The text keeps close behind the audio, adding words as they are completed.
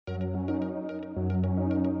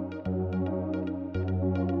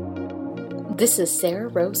This is Sarah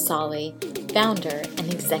Rose Solly, founder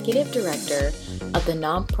and executive director of the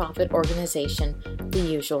nonprofit organization The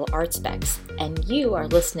Usual Art Specs, and you are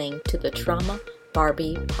listening to the Trauma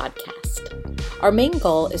Barbie podcast. Our main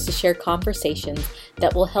goal is to share conversations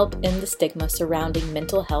that will help end the stigma surrounding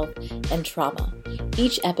mental health and trauma.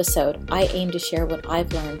 Each episode, I aim to share what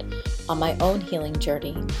I've learned on my own healing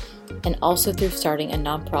journey, and also through starting a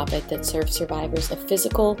nonprofit that serves survivors of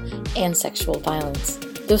physical and sexual violence.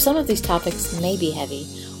 Though some of these topics may be heavy,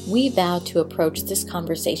 we vow to approach this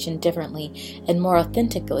conversation differently and more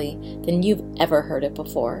authentically than you've ever heard it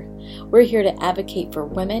before. We're here to advocate for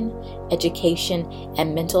women, education,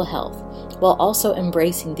 and mental health, while also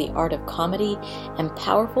embracing the art of comedy and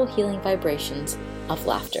powerful healing vibrations of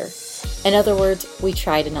laughter. In other words, we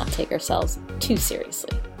try to not take ourselves too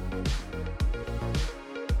seriously.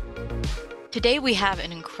 Today we have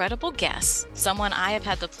an incredible guest, someone I have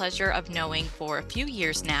had the pleasure of knowing for a few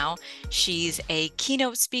years now. She's a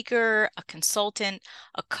keynote speaker, a consultant,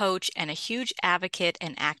 a coach, and a huge advocate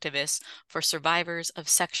and activist for survivors of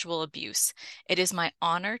sexual abuse. It is my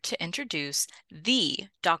honor to introduce the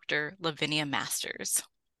Dr. Lavinia Masters.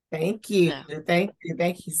 Thank you. Thank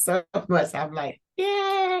you so much. I'm like,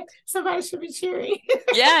 yeah, somebody should be cheering.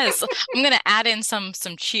 Yes, I'm going to add in some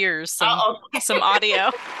cheers, some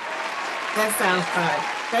audio. That sounds fun.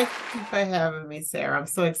 Thank you for having me, Sarah. I'm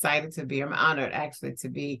so excited to be. I'm honored actually to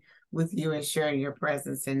be with you and sharing your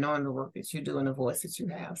presence and knowing the work that you do and the voice that you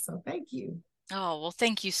have. So thank you. Oh, well,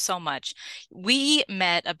 thank you so much. We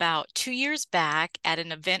met about 2 years back at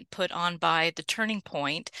an event put on by the Turning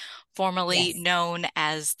Point, formerly known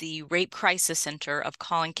as the Rape Crisis Center of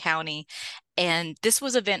Collin County. And this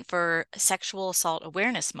was an event for Sexual Assault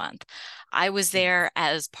Awareness Month. I was there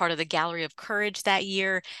as part of the Gallery of Courage that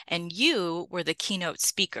year, and you were the keynote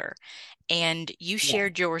speaker. And you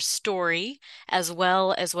shared your story as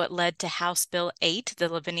well as what led to House Bill 8, the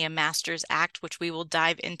Lavinia Masters Act, which we will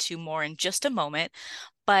dive into more in just a moment.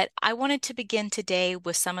 But I wanted to begin today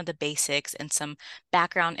with some of the basics and some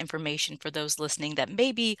background information for those listening that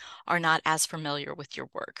maybe are not as familiar with your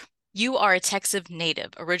work. You are a Texas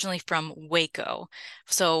native, originally from Waco.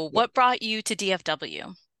 So what brought you to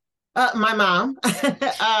DFW? My mom.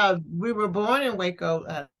 We were born in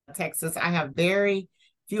Waco, Texas. I have very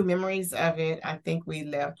few memories of it. I think we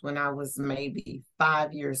left when I was maybe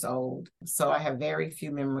 5 years old. So I have very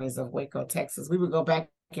few memories of Waco, Texas. We would go back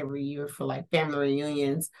every year for like family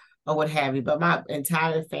reunions or what have you. But my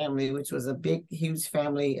entire family, which was a big, huge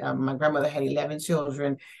family, my grandmother had 11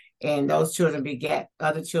 children. And those children begat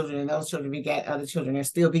other children, and those children begat other children, and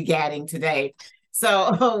still begatting today.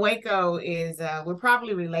 So Waco is, we're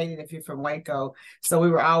probably related if you're from Waco. So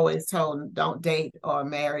we were always told, don't date or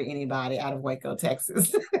marry anybody out of Waco,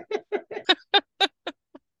 Texas.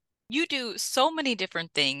 You do so many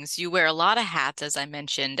different things. You wear a lot of hats, as I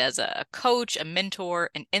mentioned, as a coach, a mentor,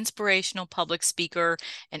 an inspirational public speaker,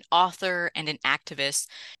 an author, and an activist.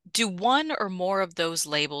 Do one or more of those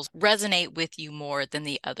labels resonate with you more than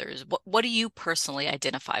the others? What do you personally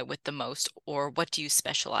identify with the most, or what do you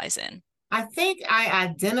specialize in? I think I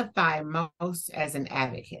identify most as an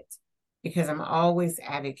advocate because I'm always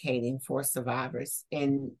advocating for survivors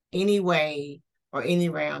in any way or any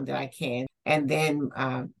realm that I can. And then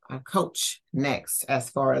I coach next as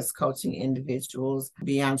far as coaching individuals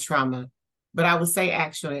beyond trauma. But I would say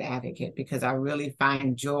actually advocate because I really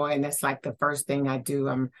find joy. And that's like the first thing I do.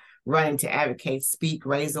 I'm running to advocate, speak,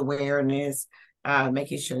 raise awareness,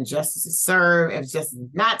 making sure injustice is served. If justice is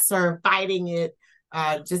not served, fighting it,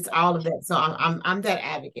 just all of that. So I'm that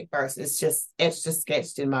advocate first. It's just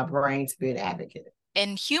sketched in my brain to be an advocate.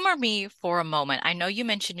 And humor me for a moment. I know you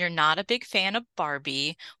mentioned you're not a big fan of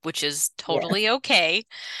Barbie, which is totally okay.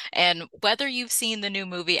 And whether you've seen the new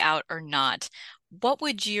movie out or not, what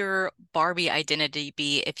would your Barbie identity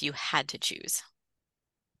be if you had to choose?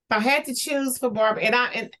 If I had to choose for Barbie,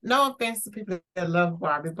 and no offense to people that love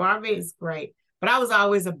Barbie is great. But I was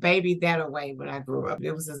always a baby that away when I grew up.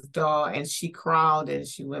 It was this doll, and she crawled and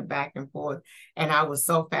she went back and forth. And I was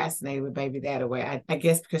so fascinated with Baby That Away. I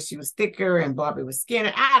guess because she was thicker and Barbie was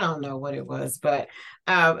skinnier. I don't know what it was. But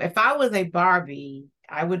if I was a Barbie,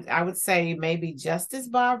 I would say maybe Justice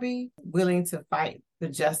Barbie, willing to fight for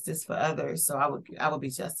justice for others. So I would be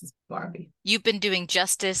Justice Barbie. You've been doing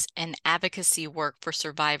justice and advocacy work for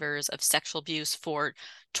survivors of sexual abuse for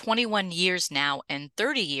 21 years now, and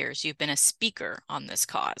 30 years you've been a speaker on this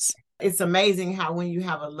cause. It's amazing how when you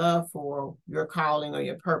have a love for your calling or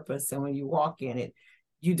your purpose, and when you walk in it,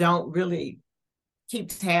 you don't really keep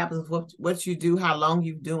tabs of what you do, how long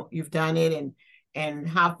you've done it, and and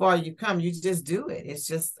how far you come, you just do it. It's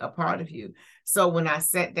just a part of you. So when I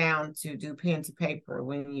sat down to do pen to paper,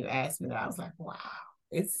 when you asked me that, I was like, wow,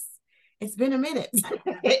 it's been a minute.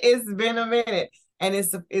 It's been a minute. And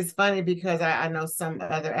it's funny because I know some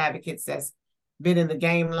other advocates that's been in the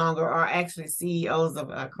game longer, or actually CEOs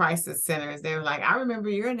of crisis centers. They're like, I remember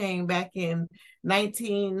your name back in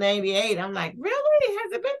 1998. I'm like, really?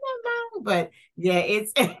 Has it been that long? But yeah,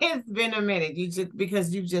 it's been a minute. You just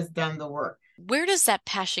because you've just done the work. Where does that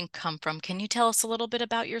passion come from? Can you tell us a little bit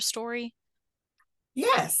about your story?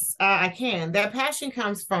 Yes, I can. That passion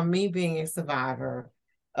comes from me being a survivor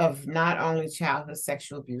of not only childhood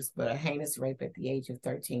sexual abuse, but a heinous rape at the age of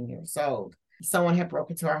 13 years old. Someone had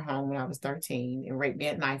broken into our home when I was 13 and raped me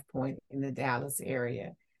at knife point in the Dallas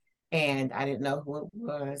area. And I didn't know who it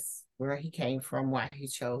was, where he came from, why he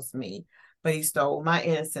chose me. But he stole my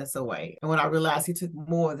innocence away. And when I realized he took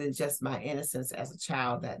more than just my innocence as a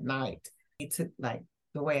child that night, he took like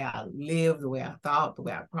the way I lived, the way I thought, the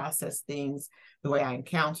way I processed things, the way I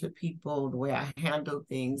encountered people, the way I handled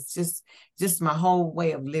things. Just my whole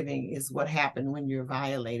way of living is what happened when you're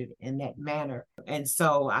violated in that manner. And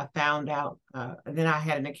so I found out, then I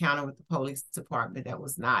had an encounter with the police department that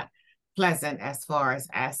was not pleasant, as far as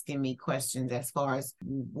asking me questions, as far as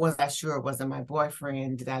was I sure it wasn't my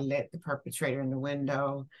boyfriend? Did I let the perpetrator in the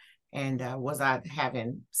window? And was I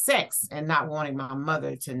having sex and not wanting my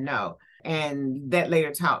mother to know? And that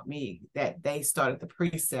later taught me that they started the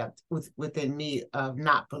precept within me of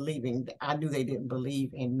not believing. I knew they didn't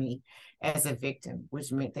believe in me as a victim,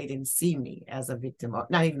 which meant they didn't see me as a victim, or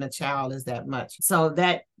not even a child as that much. So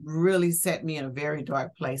that really set me in a very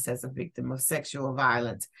dark place as a victim of sexual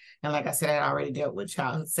violence. And like I said, I already dealt with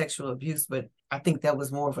childhood sexual abuse, but I think that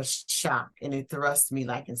was more of a shock, and it thrust me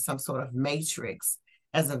like in some sort of matrix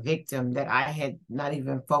as a victim, that I had not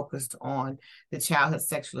even focused on the childhood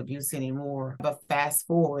sexual abuse anymore. But fast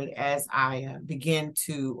forward, as I began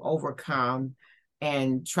to overcome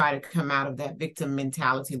and try to come out of that victim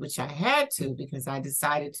mentality, which I had to because I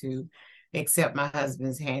decided to accept my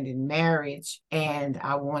husband's hand in marriage. And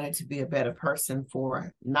I wanted to be a better person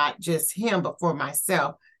for not just him, but for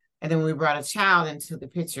myself. And then when we brought a child into the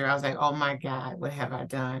picture, I was like, oh my God, what have I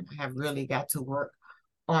done? I have really got to work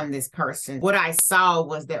on this person. What I saw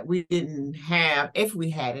was that we didn't have, if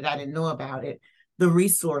we had it, I didn't know about it, the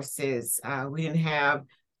resources. We didn't have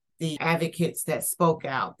the advocates that spoke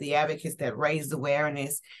out, the advocates that raised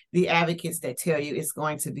awareness, the advocates that tell you it's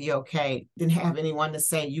going to be okay. Didn't have anyone to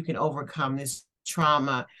say you can overcome this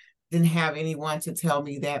trauma. Didn't have anyone to tell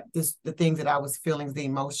me that the things that I was feeling, the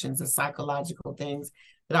emotions, the psychological things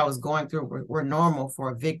that I was going through were normal for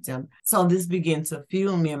a victim. So this began to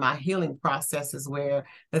fuel me in my healing processes, where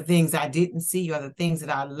the things I didn't see, or the things that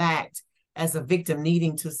I lacked as a victim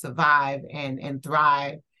needing to survive and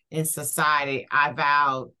thrive in society, I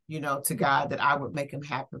vowed, to God that I would make them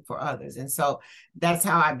happen for others. And so that's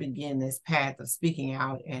how I began this path of speaking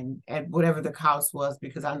out, and at whatever the cost was,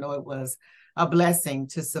 because I know it was a blessing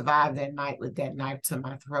to survive that night with that knife to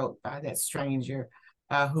my throat by that stranger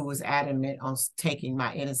who was adamant on taking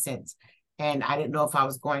my innocence. And I didn't know if I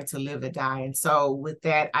was going to live or die. And so with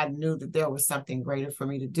that, I knew that there was something greater for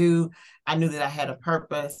me to do. I knew that I had a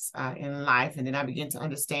purpose in life. And then I began to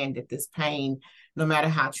understand that this pain, no matter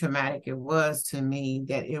how traumatic it was to me,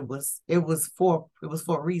 that it was for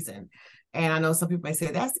a reason. And I know some people may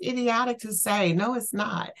say that's idiotic to say. No, it's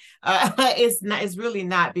not. It's not. It's really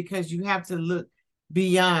not, because you have to look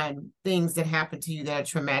beyond things that happen to you that are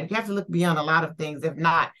traumatic. You have to look beyond a lot of things. If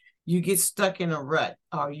not, you get stuck in a rut,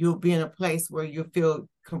 or you'll be in a place where you feel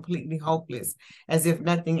completely hopeless, as if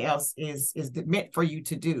nothing else is meant for you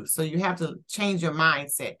to do. So you have to change your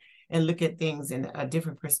mindset and look at things in a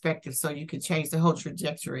different perspective, so you can change the whole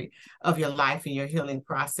trajectory of your life and your healing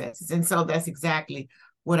processes. And so that's exactly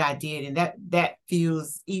what I did. And that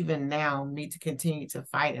fuels even now me to continue to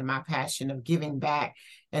fight in my passion of giving back,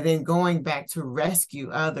 and then going back to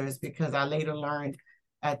rescue others, because I later learned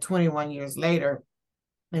 21 years later,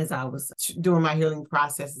 as I was doing my healing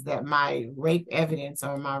processes, that my rape evidence,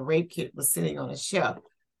 or my rape kit, was sitting on a shelf,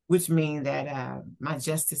 which means that my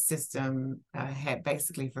justice system had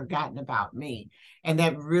basically forgotten about me. And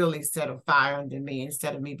that really set a fire under me.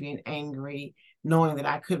 Instead of me being angry, knowing that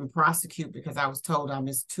I couldn't prosecute because I was told I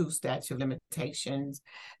missed 2 statute of limitations,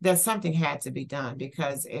 that something had to be done.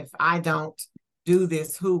 Because if I don't do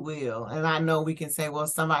this, who will? And I know we can say, well,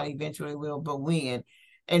 somebody eventually will, but when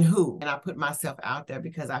and who? And I put myself out there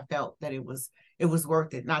because I felt that it was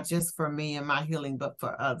worth it, not just for me and my healing, but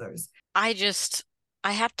for others.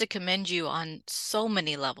 I have to commend you on so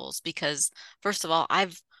many levels, because first of all,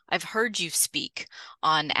 I've heard you speak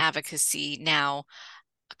on advocacy now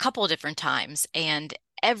a couple of different times, and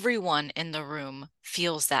everyone in the room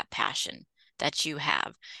feels that passion that you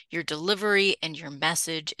have. Your delivery and your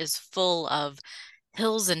message is full of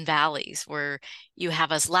hills and valleys where you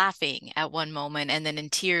have us laughing at one moment and then in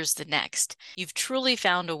tears the next. You've truly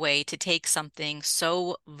found a way to take something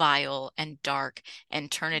so vile and dark and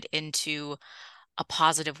turn it into a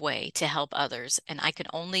positive way to help others. And I can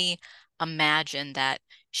only imagine that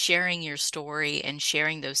sharing your story and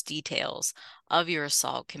sharing those details of your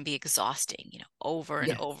assault can be exhausting, over and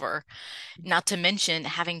Yes. over. Not to mention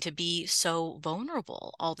having to be so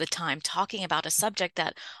vulnerable all the time, talking about a subject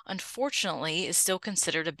that unfortunately is still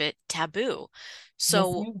considered a bit taboo. Yes,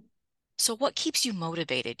 So, ma'am. so what keeps you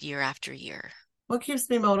motivated year after year? What keeps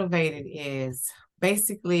me motivated is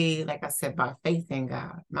basically, like I said, my faith in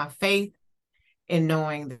God, my faith in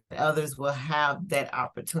knowing that others will have that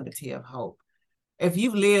opportunity of hope. If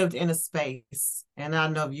you've lived in a space, and I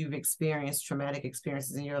know you've experienced traumatic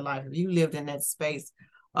experiences in your life, if you lived in that space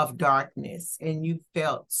of darkness and you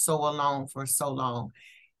felt so alone for so long,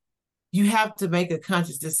 you have to make a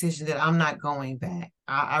conscious decision that I'm not going back.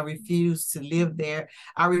 I refuse to live there.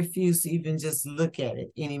 I refuse to even just look at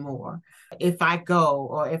it anymore. If I go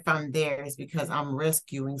or if I'm there, it's because I'm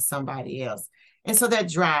rescuing somebody else. And so that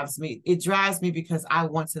drives me. It drives me because I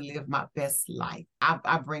want to live my best life.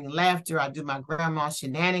 I bring laughter. I do my grandma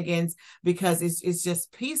shenanigans because it's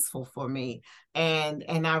just peaceful for me. And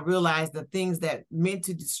I realize the things that meant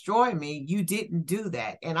to destroy me, you didn't do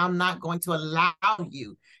that. And I'm not going to allow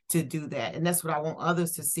you to do that. And that's what I want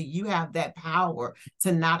others to see. You have that power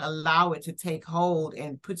to not allow it to take hold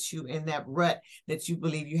and put you in that rut that you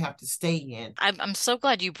believe you have to stay in. I'm so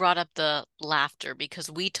glad you brought up the laughter,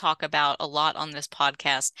 because we talk about a lot on this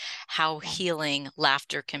podcast how healing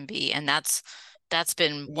laughter can be. And that's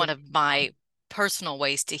been Yeah. one of my personal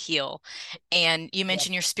ways to heal. And you Yeah.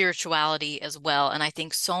 mentioned your spirituality as well. And I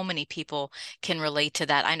think so many people can relate to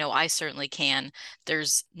that. I know I certainly can.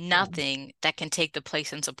 There's Yeah. nothing that can take the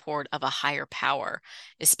place and support of a higher power,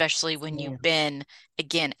 especially when Yeah. you've been,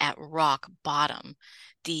 again, at rock bottom.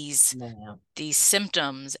 These Yeah. these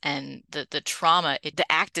symptoms and the trauma, the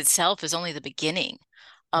act itself is only the beginning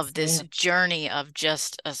of Yes, this ma'am. journey of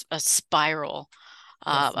just a spiral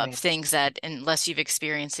Yes, of ma'am. things that, unless you've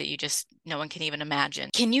experienced it, you just, no one can even imagine.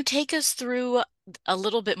 Can you take us through a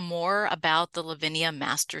little bit more about the Lavinia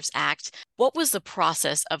Masters Act? What was the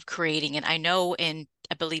process of creating it? I know I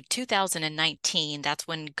believe 2019, that's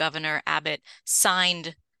when Governor Abbott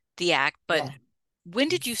signed the act, but Yeah. when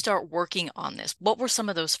did you start working on this? What were some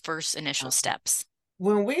of those first initial steps?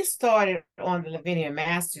 When we started on the Lavinia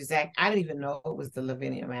Masters Act, I didn't even know it was the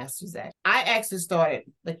Lavinia Masters Act. I actually started,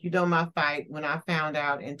 my fight when I found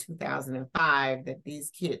out in 2005 that these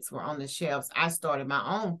kits were on the shelves. I started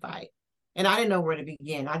my own fight. And I didn't know where to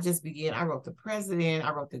begin. I just began. I wrote the president.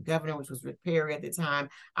 I wrote the governor, which was Rick Perry at the time.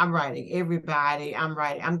 I'm writing everybody. I'm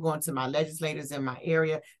going to my legislators in my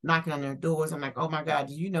area, knocking on their doors. I'm like, oh my God,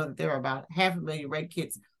 do you know that there are about 500,000 rape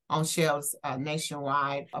kits on shelves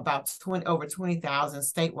nationwide, about over 20,000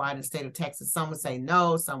 statewide in the state of Texas? Some would say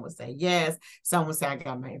no, some would say yes, some would say I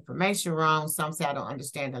got my information wrong, some say I don't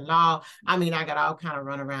understand the law. I mean, I got all kind of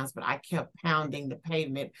runarounds, but I kept pounding the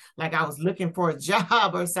pavement like I was looking for a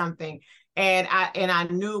job or something. And I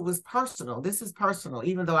knew it was personal. This is personal,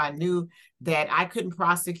 even though I knew that I couldn't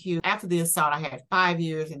prosecute. After the assault, I had 5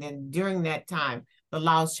 years. And then during that time, the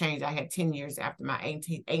laws changed. I had 10 years after my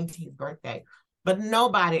 18th birthday. But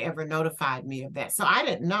nobody ever notified me of that. So I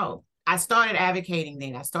didn't know. I started advocating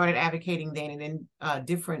then. And then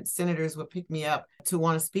different senators would pick me up to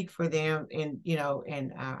want to speak for them.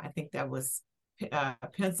 And I think that was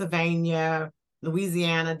Pennsylvania,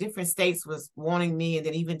 Louisiana, different states was wanting me, and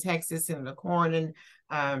then even Texas, Senator Cornyn,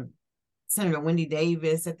 Senator Wendy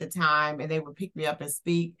Davis at the time, and they would pick me up and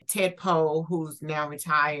speak. Ted Poe, who's now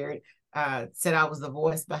retired, said I was the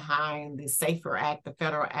voice behind the SAFER Act, the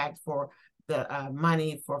federal act for the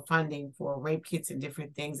money for funding for rape kits and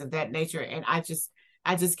different things of that nature. And I just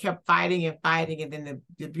kept fighting and fighting. And then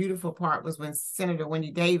the beautiful part was when Senator Wendy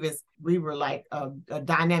Davis, we were like a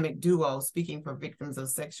dynamic duo speaking for victims of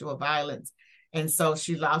sexual violence. And so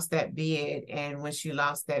she lost that bid. And when she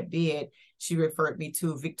lost that bid, she referred me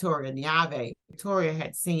to Victoria Nyave. Victoria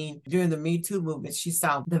had seen during the Me Too movement, she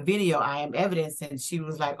saw the video, I Am Evidence, and she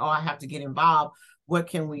was like, oh, I have to get involved. What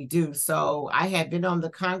can we do? So I had been on the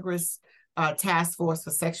Congress task force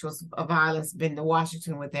for sexual violence, been to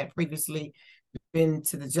Washington with that previously, been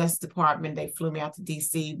to the Justice Department. They flew me out to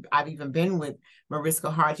DC. I've even been with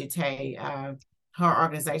Mariska Hargitay, her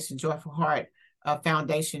organization, Joyful Heart,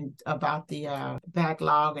 foundation about the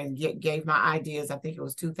backlog and gave my ideas. I think it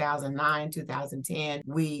was 2009, 2010.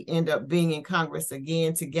 We end up being in Congress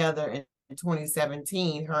again together in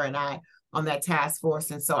 2017, her and I, on that task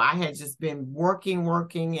force. And so I had just been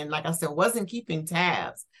working. And like I said, wasn't keeping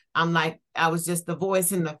tabs. I was just the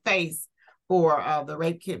voice in the face for the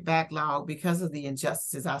rape kit backlog because of the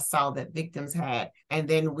injustices I saw that victims had. And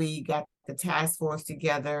then we got the task force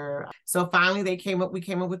together. So finally we came up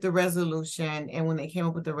with the resolution. And when they came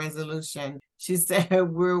up with the resolution, she said,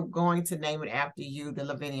 we're going to name it after you, the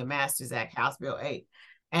Lavinia Masters Act, House Bill 8.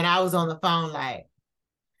 And I was on the phone like,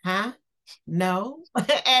 huh? No.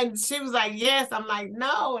 And she was like, yes. I'm like,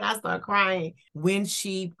 no. And I started crying. When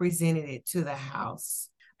she presented it to the House,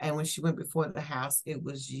 and when she went before the House, it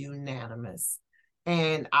was unanimous.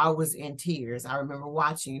 And I was in tears. I remember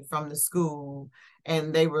watching from the school,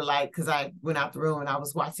 and they were like, because I went out the room and I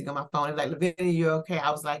was watching on my phone. They were like, Lavinia, you okay?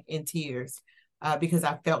 I was like in tears because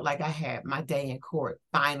I felt like I had my day in court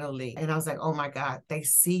finally. And I was like, oh my God, they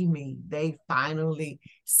see me. They finally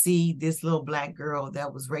see this little Black girl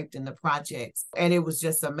that was raped in the projects. And it was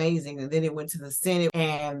just amazing. And then it went to the Senate,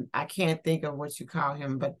 and I can't think of what you call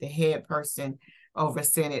him, but the head person over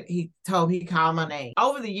Senate, he called my name.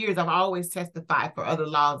 Over the years, I've always testified for other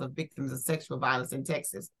laws of victims of sexual violence in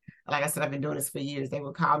Texas. Like I said, I've been doing this for years. They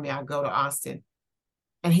would call me, I'd go to Austin.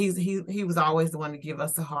 And he was always the one to give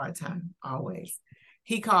us a hard time, always.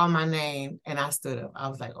 He called my name and I stood up. I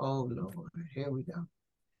was like, oh Lord, here we go.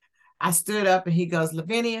 I stood up and he goes,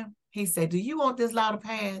 Lavinia, he said, do you want this law to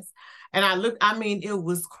pass? And I looked, it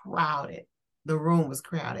was crowded. The room was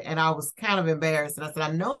crowded. And I was kind of embarrassed. And I said,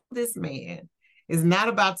 I know this man is not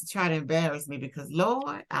about to try to embarrass me, because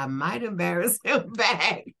Lord, I might embarrass him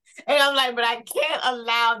back. And I'm like, but I can't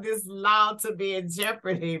allow this law to be in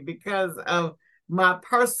jeopardy because of my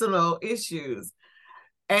personal issues.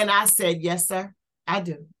 And I said, yes, sir, I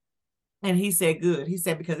do. And he said, good. He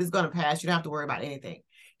said, because it's going to pass. You don't have to worry about anything.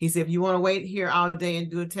 He said, if you want to wait here all day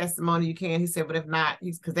and do a testimony, you can. He said, but if not,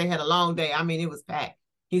 because they had a long day. I mean, it was packed.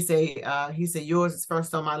 He said, yours is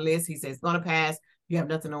first on my list. He said, it's going to pass. You have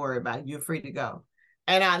nothing to worry about. You're free to go.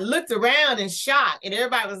 And I looked around in shock, and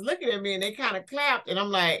everybody was looking at me, and they kind of clapped. And I'm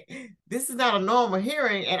like, this is not a normal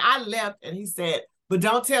hearing. And I left, and he said, but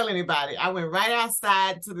don't tell anybody. I went right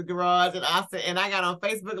outside to the garage, and I got on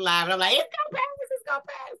Facebook Live, and I'm like, it's gonna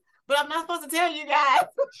pass. But I'm not supposed to tell you guys.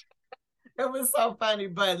 It was so funny.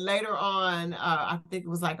 But later on, I think it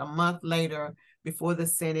was like a month later, before the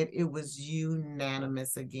Senate, it was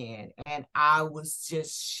unanimous again. And I was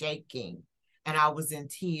just shaking, and I was in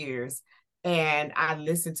tears. And I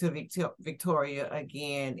listened to Victoria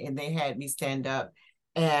again, and they had me stand up.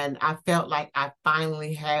 And I felt like I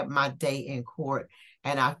finally had my day in court.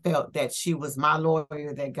 And I felt that she was my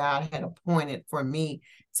lawyer that God had appointed for me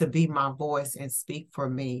to be my voice and speak for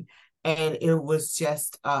me. And it was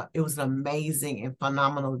just, it was an amazing and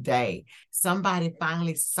phenomenal day. Somebody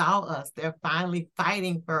finally saw us. They're finally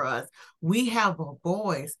fighting for us. We have a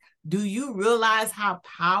voice. Do you realize how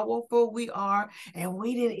powerful we are? And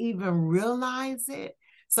we didn't even realize it.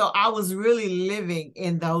 So I was really living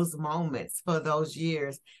in those moments for those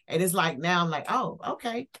years. And it's like now I'm like, oh,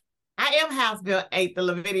 okay. I am House Bill 8, the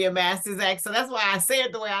Lavinia Masters Act. So that's why I say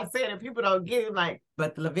it the way I say it, and people don't get it. Like,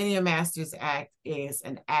 but the Lavinia Masters Act is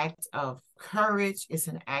an act of courage. It's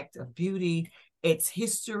an act of beauty. It's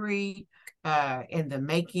history in the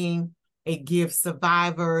making. It gives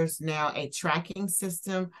survivors now a tracking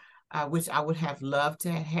system, which I would have loved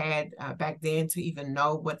to have had back then to even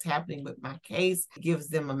know what's happening with my case. It gives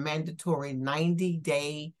them a mandatory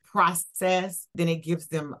 90-day process. Then it gives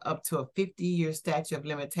them up to a 50-year statute of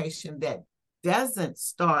limitation that doesn't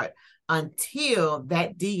start until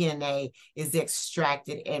that DNA is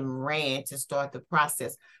extracted and ran to start the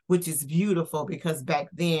process, which is beautiful, because back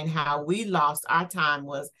then how we lost our time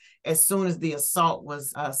was as soon as the assault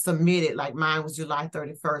was submitted, like mine was July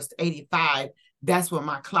 31st, 85, that's when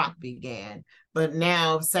my clock began. But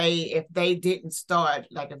now, say if they didn't start,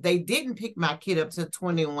 like if they didn't pick my kid up to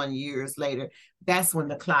 21 years later, that's when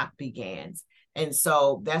the clock begins. And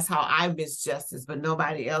so that's how I miss justice, but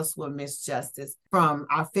nobody else will miss justice from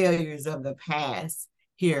our failures of the past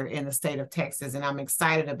here in the state of Texas. And I'm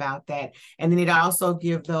excited about that. And then it also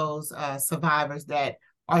gives those survivors that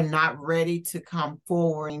are not ready to come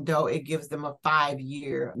forward, though it gives them a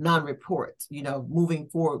 5-year non-report, moving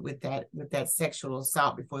forward with that sexual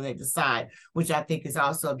assault before they decide, which I think is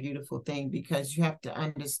also a beautiful thing, because you have to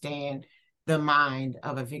understand the mind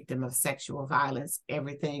of a victim of sexual violence.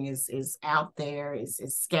 Everything is out there, is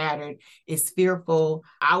scattered, is fearful.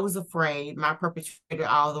 I was afraid. My perpetrator,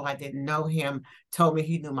 although I didn't know him, told me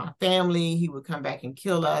he knew my family. He would come back and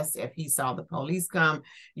kill us if he saw the police come.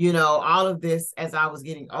 All of this, as I was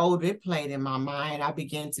getting older, it played in my mind. I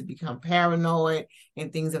began to become paranoid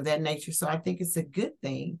and things of that nature. So I think it's a good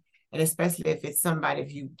thing. And especially if it's somebody,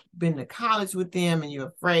 if you've been to college with them and you're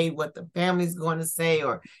afraid what the family's going to say,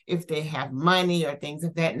 or if they have money or things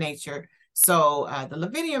of that nature. So the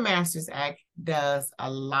Lavinia Masters Act does a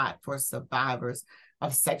lot for survivors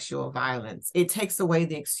of sexual violence. It takes away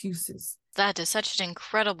the excuses. That is such an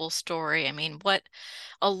incredible story. I mean, what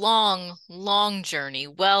a long, long journey.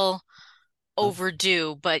 Well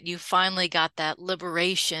overdue, but you finally got that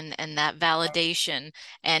liberation and that validation.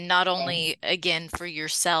 And not only, again, for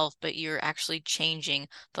yourself, but you're actually changing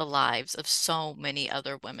the lives of so many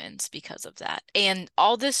other women because of that. And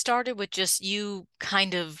all this started with just you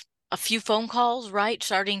kind of a few phone calls, right?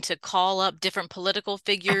 Starting to call up different political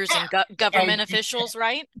figures and government officials,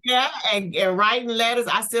 right? Yeah, and writing letters.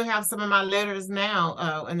 I still have some of my letters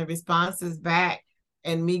now, and the responses back,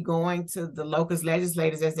 and me going to the local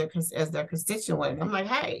legislators as their constituent. I'm like,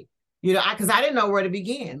 hey, because I didn't know where to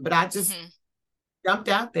begin, but I just jumped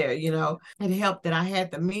out there. It helped that I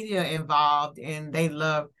had the media involved, and they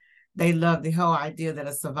loved the whole idea that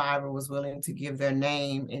a survivor was willing to give their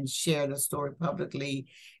name and share the story publicly,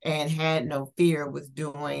 and had no fear with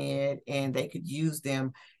doing it, and they could use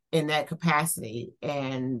them in that capacity.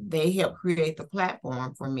 And they helped create the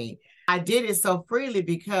platform for me. I did it so freely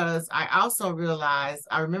because I also realized,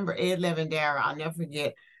 I remember Ed Levendera, I'll never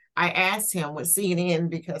forget, I asked him with CNN,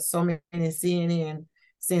 because so many CNN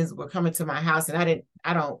sins were coming to my house, and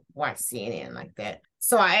I don't watch CNN like that.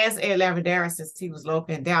 So I asked Ed Levendera, since he was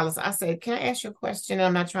local in Dallas, I said, can I ask you a question?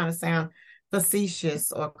 I'm not trying to sound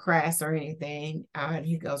facetious or crass or anything. And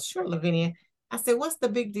he goes, sure, Lavinia. I said, what's the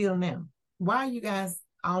big deal now? Why are you guys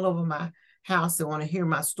all over my house and want to hear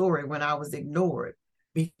my story when I was ignored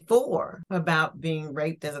before about being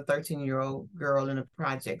raped as a 13-year-old girl in the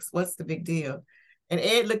projects? What's the big deal? And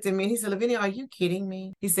Ed looked at me and he said, Lavinia, are you kidding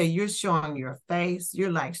me? He said, you're showing your face.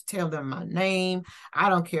 You're like, tell them my name. I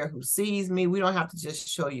don't care who sees me. We don't have to just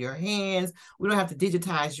show your hands. We don't have to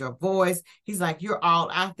digitize your voice. He's like, you're all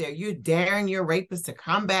out there. You're daring your rapist to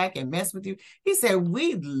come back and mess with you. He said,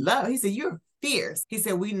 he said, you're fierce. He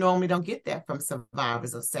said, we normally don't get that from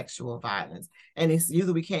survivors of sexual violence. And it's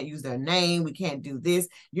usually we can't use their name. We can't do this.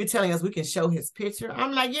 You're telling us we can show his picture.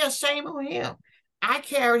 I'm like, yeah, shame on him. I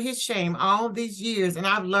carried his shame all these years, and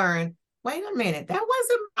I've learned, wait a minute, that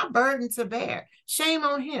wasn't my burden to bear. Shame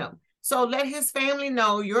on him. So let his family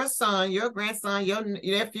know your son, your grandson, your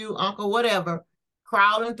nephew, uncle, whatever,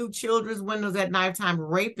 crawling through children's windows at nighttime,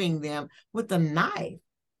 raping them with a knife.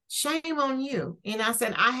 Shame on you. And I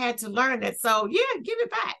said, I had to learn that. So yeah, give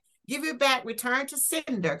it back. Give it back, return to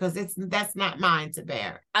sender, because that's not mine to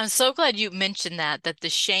bear. I'm so glad you mentioned that the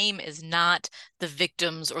shame is not the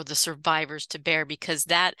victims or the survivors to bear, because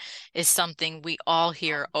that is something we all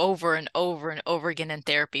hear over and over and over again in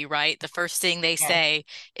therapy, right? The first thing they say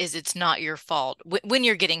is it's not your fault when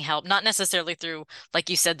you're getting help, not necessarily through, like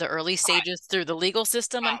you said, the early stages through the legal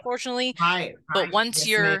system, unfortunately.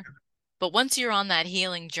 But once you're on that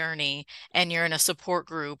healing journey and you're in a support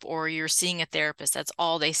group or you're seeing a therapist, that's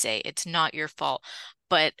all they say. It's not your fault.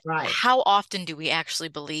 But how often do we actually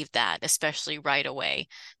believe that, especially right away,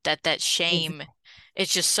 that shame,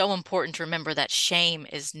 it's just so important to remember that shame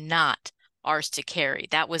is not ours to carry.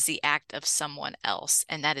 That was the act of someone else,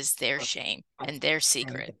 and that is their shame and their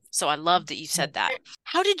secret. So I love that you said that.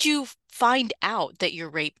 How did you find out that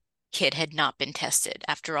your rape kit had not been tested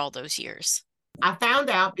after all those years? I found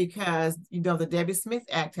out because, the Debbie Smith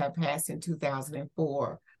Act had passed in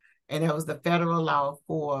 2004, and there was the federal law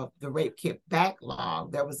for the rape kit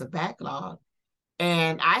backlog. There was a backlog,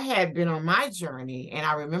 and I had been on my journey, and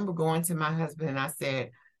I remember going to my husband and I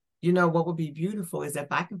said, what would be beautiful is if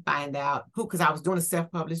I can find out who, because I was doing a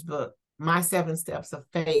self-published book, My 7 Steps of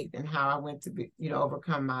Faith, and how I went to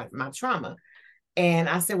overcome my trauma. And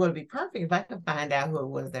I said, well, it'd be perfect if I could find out who it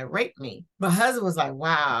was that raped me. My husband was like,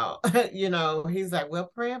 wow. He's like,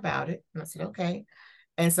 well, pray about it. And I said, okay.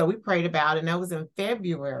 And so we prayed about it. And that was in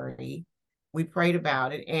February. We prayed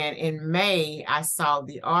about it. And in May, I saw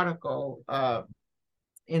the article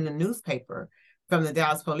in the newspaper from the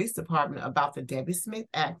Dallas Police Department about the Debbie Smith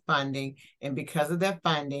Act funding. And because of that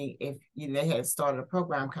funding, they had started a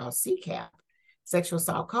program called CCAP, Sexual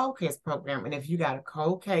Assault Cold Case Program. And if you got a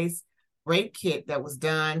cold case rape kit that was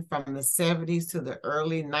done from the 70s to the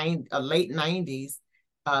late 90s,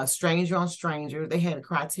 stranger on stranger, they had a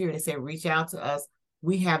criteria. They said, reach out to us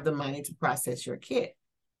we have the money to process your kit.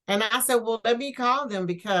 And I said, well, let me call them,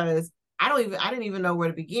 because I didn't even know where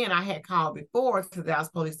to begin. I had called before to the Dallas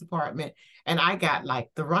Police Department, and I got like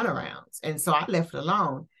the runarounds. And so I left it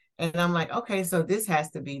alone. And I'm like, okay, so this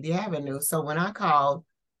has to be the avenue. So when I called,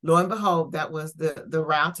 lo and behold, that was the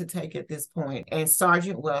route to take at this point. And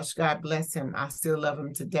Sergeant Welsh, God bless him, I still love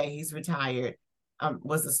him today. He's retired.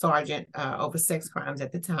 Was a sergeant over sex crimes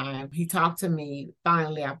at the time. He talked to me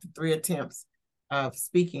finally after 3 attempts of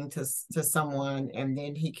speaking to someone, and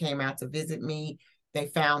then he came out to visit me. They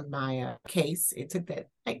found my case. It took that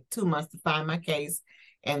like 2 months to find my case,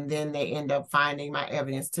 and then they end up finding my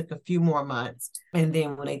evidence. Took a few more months, and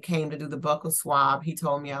then when they came to do the buccal swab, he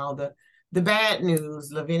told me all the bad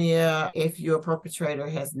news. Lavinia, if your perpetrator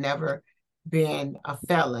has never been a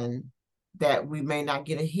felon, that we may not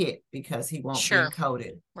get a hit because he won't be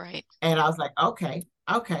encoded. Right. And I was like, okay.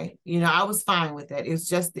 I was fine with that. It's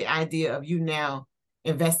just the idea of you now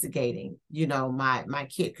investigating, my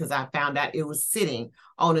kit, because I found out it was sitting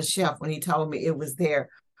on a shelf when he told me it was there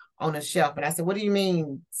on a shelf. And I said, what do you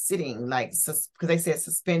mean sitting? Like, because they said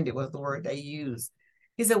suspended was the word they used.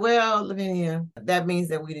 He said, well, Lavinia, that means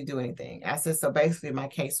that we didn't do anything. I said, so basically my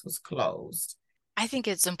case was closed. I think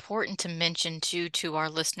it's important to mention too to our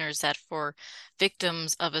listeners that for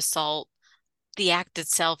victims of assault, the act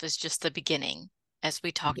itself is just the beginning. As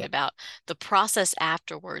we talked about, the process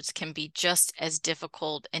afterwards can be just as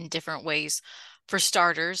difficult in different ways. For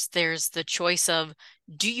starters, there's the choice of,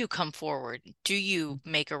 do you come forward? Do you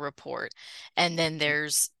make a report? And then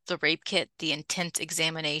there's the rape kit, the intense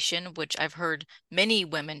examination, which I've heard many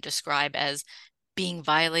women describe as being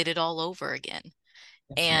violated all over again.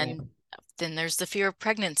 And then there's the fear of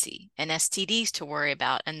pregnancy and STDs to worry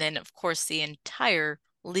about. And then, of course, the entire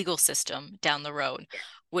legal system down the road,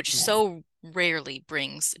 which so rarely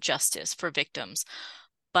brings justice for victims.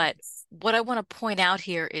 But what I want to point out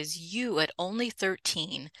here is you at only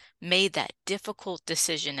 13 made that difficult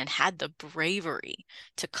decision and had the bravery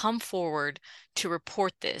to come forward to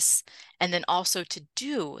report this, and then also to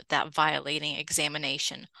do that violating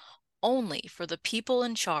examination, only for the people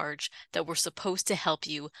in charge that were supposed to help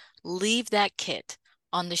you leave that kit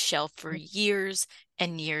on the shelf for years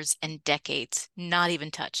and years and decades, not even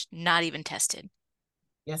touched, not even tested.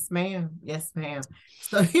 Yes, ma'am. Yes, ma'am.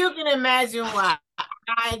 So you can imagine why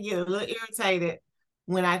I get a little irritated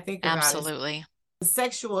when I think about it. Absolutely. The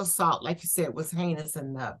sexual assault, like you said, was heinous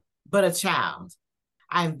enough, but a child.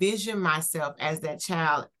 I envision myself as that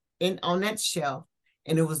child on that shelf,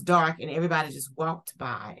 and it was dark, and everybody just walked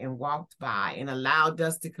by and allowed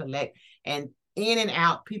dust to collect, and in and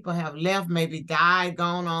out. People have left, maybe died,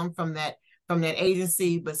 gone on from that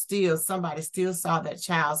agency, but still somebody still saw that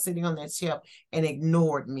child sitting on that shelf and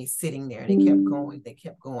ignored me sitting there. And they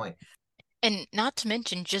kept going. And not to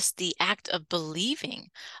mention just the act of believing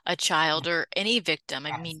a child or any victim.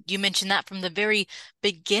 I mean, you mentioned that from the very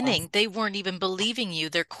beginning. They weren't even believing you.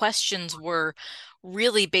 Their questions were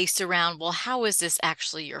really based around, well, how is this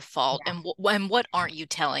actually your fault? And what aren't you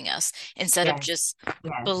telling us? Instead of just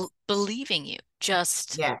believing you,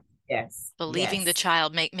 just believing the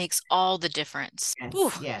child makes all the difference.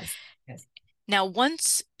 Yes. Now,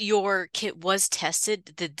 once your kit was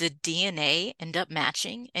tested, did the DNA end up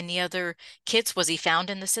matching any other kits? Was he found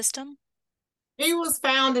in the system? He was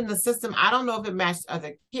found in the system. I don't know if it matched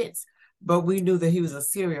other kits, but we knew that he was a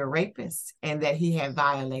serial rapist and that he had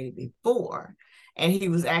violated before. And he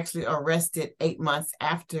was actually arrested 8 months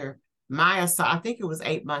after my assault. I think it was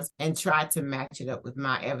 8 months, and tried to match it up with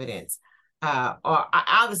my evidence. Or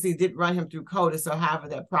I obviously did run him through CODIS, so however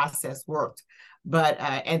that process worked. But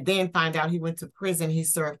and then find out he went to prison. He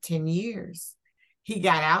served 10 years. He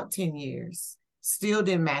got out 10 years. Still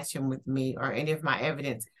didn't match him with me or any of my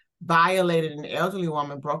evidence. Violated an elderly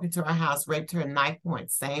woman, broke into her house, raped her, knife point,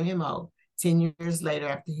 same MO. 10 years later,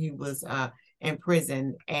 after he was in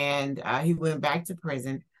prison, and he went back to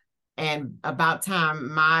prison. And about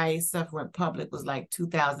time my stuff went public was like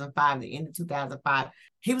 2005, the end of 2005.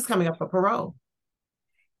 He was coming up for parole,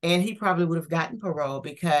 and he probably would have gotten parole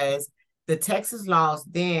because the Texas laws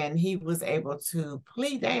then, he was able to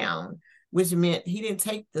plea down, which meant he didn't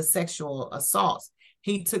take the sexual assaults.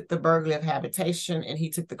 He took the burglary of habitation, and he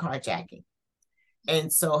took the carjacking.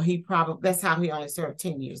 And so that's how he only served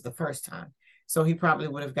 10 years the first time. So he probably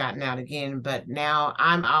would have gotten out again. But now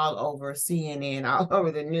I'm all over CNN, all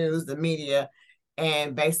over the news, the media,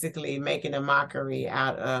 and basically making a mockery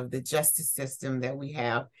out of the justice system that we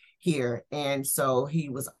have here. And so he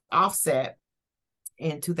was offset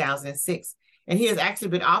in 2006, and he has actually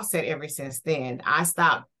been offset ever since then. I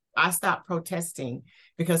stopped protesting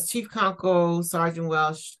because Chief Conkle, Sergeant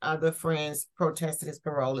Welsh, other friends protested his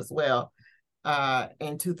parole as well.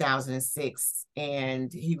 in 2006,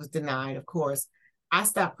 and he was denied, of course. I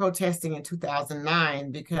stopped protesting in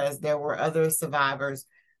 2009 because there were other survivors,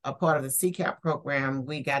 a part of the CCAP program.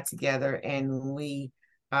 We got together and we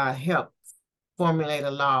helped formulate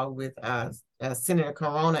a law with Senator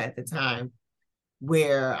Corona at the time,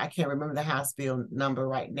 where I can't remember the House bill number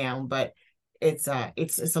right now, but it's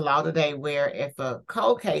a law today where if a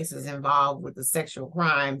cold case is involved with the sexual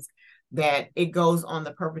crimes, that it goes on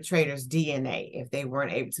the perpetrator's DNA if they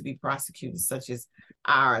weren't able to be prosecuted, such as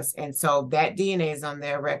ours. And so that DNA is on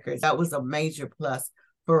their records. That was a major plus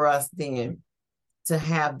for us then, to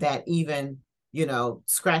have that even,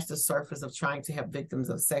 scratch the surface of trying to help victims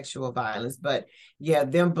of sexual violence. But yeah,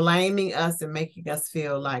 them blaming us and making us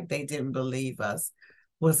feel like they didn't believe us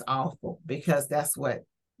was awful, because that's what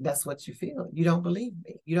you feel. You don't believe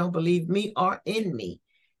me. You don't believe me or in me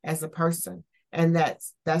as a person. And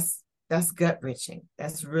that's gut-wrenching.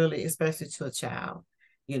 That's really, especially to a child,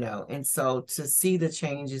 and so to see the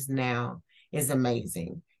changes now is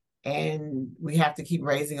amazing. And we have to keep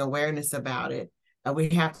raising awareness about it. And we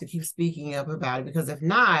have to keep speaking up about it, because if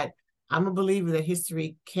not, I'm a believer that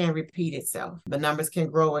history can repeat itself. The numbers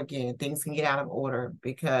can grow again. Things can get out of order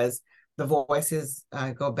because the voices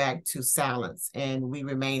go back to silence, and we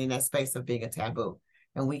remain in that space of being a taboo.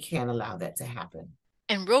 And we can't allow that to happen.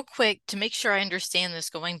 And real quick, to make sure I understand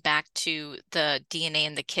this, going back to the DNA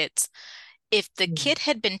in the kits, if the kit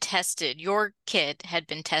had been tested, your kit had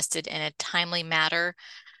been tested in a timely manner,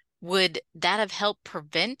 would that have helped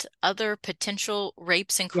prevent other potential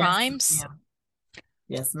rapes and crimes?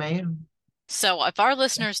 Yes, ma'am. So if our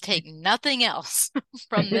listeners take nothing else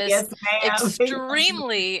from this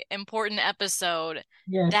extremely important episode,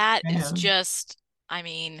 that is just,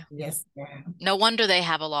 no wonder they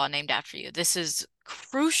have a law named after you. This is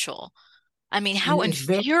crucial. I mean, how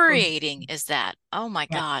infuriating is that? Oh my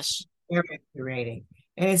gosh. Very infuriating.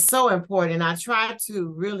 And it's so important. And I try to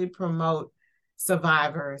really promote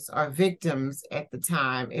survivors or victims at the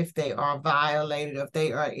time, if they are violated, if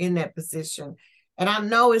they are in that position. And I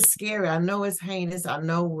know it's scary. I know it's heinous. I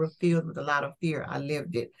know we're filled with a lot of fear. I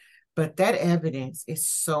lived it. But that evidence is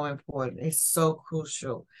so important. It's so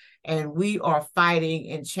crucial. And we are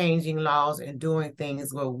fighting and changing laws and doing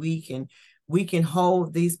things where we can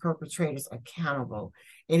hold these perpetrators accountable.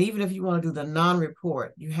 And even if you want to do the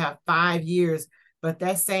non-report, you have 5 years, but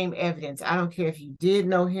that same evidence, I don't care if you did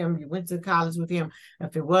know him, you went to college with him,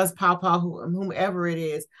 if it was Papa, whomever it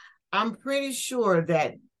is, I'm pretty sure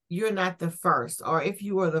that you're not the first, or if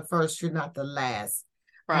you were the first, you're not the last.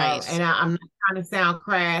 Right. And I'm not trying to sound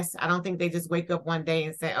crass. I don't think they just wake up one day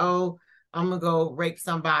and say, oh, I'm going to go rape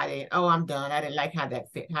somebody. Oh, I'm done. I didn't like how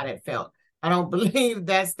that felt. I don't believe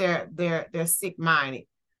that's their sick mind,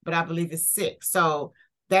 but I believe it's sick. So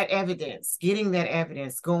that evidence, getting that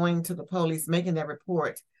evidence, going to the police, making that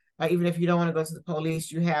report, even if you don't want to go to the police,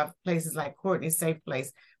 you have places like Courtney's Safe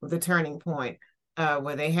Place with a Turning Point,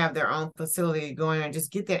 where they have their own facility, going and just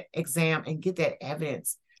get that exam and get that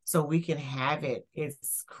evidence so we can have it.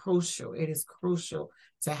 It's crucial. It is crucial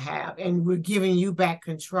to have. And we're giving you back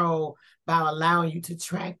control by allowing you to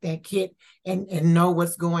track that kit and know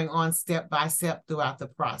what's going on step by step throughout the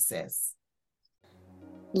process.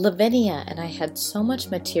 Lavinia and I had so much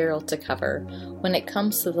material to cover when it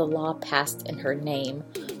comes to the law passed in her name,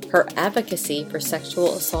 her advocacy for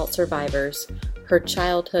sexual assault survivors, her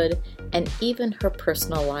childhood, and even her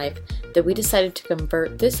personal life, that we decided to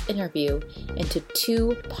convert this interview into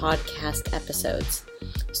 2 podcast episodes.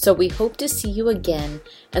 So we hope to see you again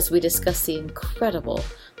as we discuss the incredible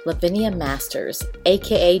Lavinia Masters,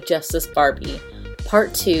 aka Justice Barbie,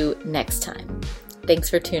 part 2 next time. Thanks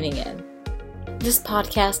for tuning in. This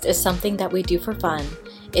podcast is something that we do for fun.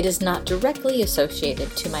 It is not directly associated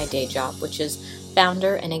to my day job, which is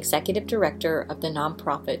founder and executive director of the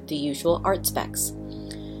nonprofit The Usual Art Specs.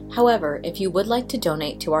 However, if you would like to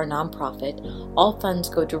donate to our nonprofit, all funds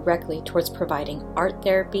go directly towards providing art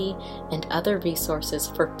therapy and other resources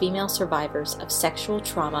for female survivors of sexual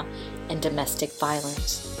trauma and domestic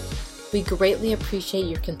violence. We greatly appreciate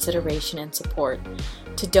your consideration and support.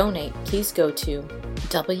 To donate, please go to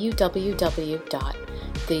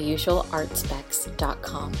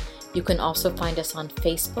www.theusualartspecs.com. You can also find us on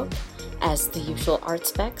Facebook as The Usual Art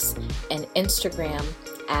Specs and Instagram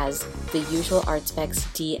as The Usual Art Specs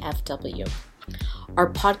DFW.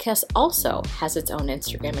 Our podcast also has its own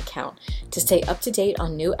Instagram account. To stay up to date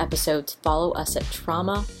on new episodes, follow us at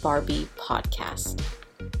Trauma Barbie Podcast.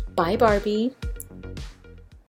 Bye, Barbie.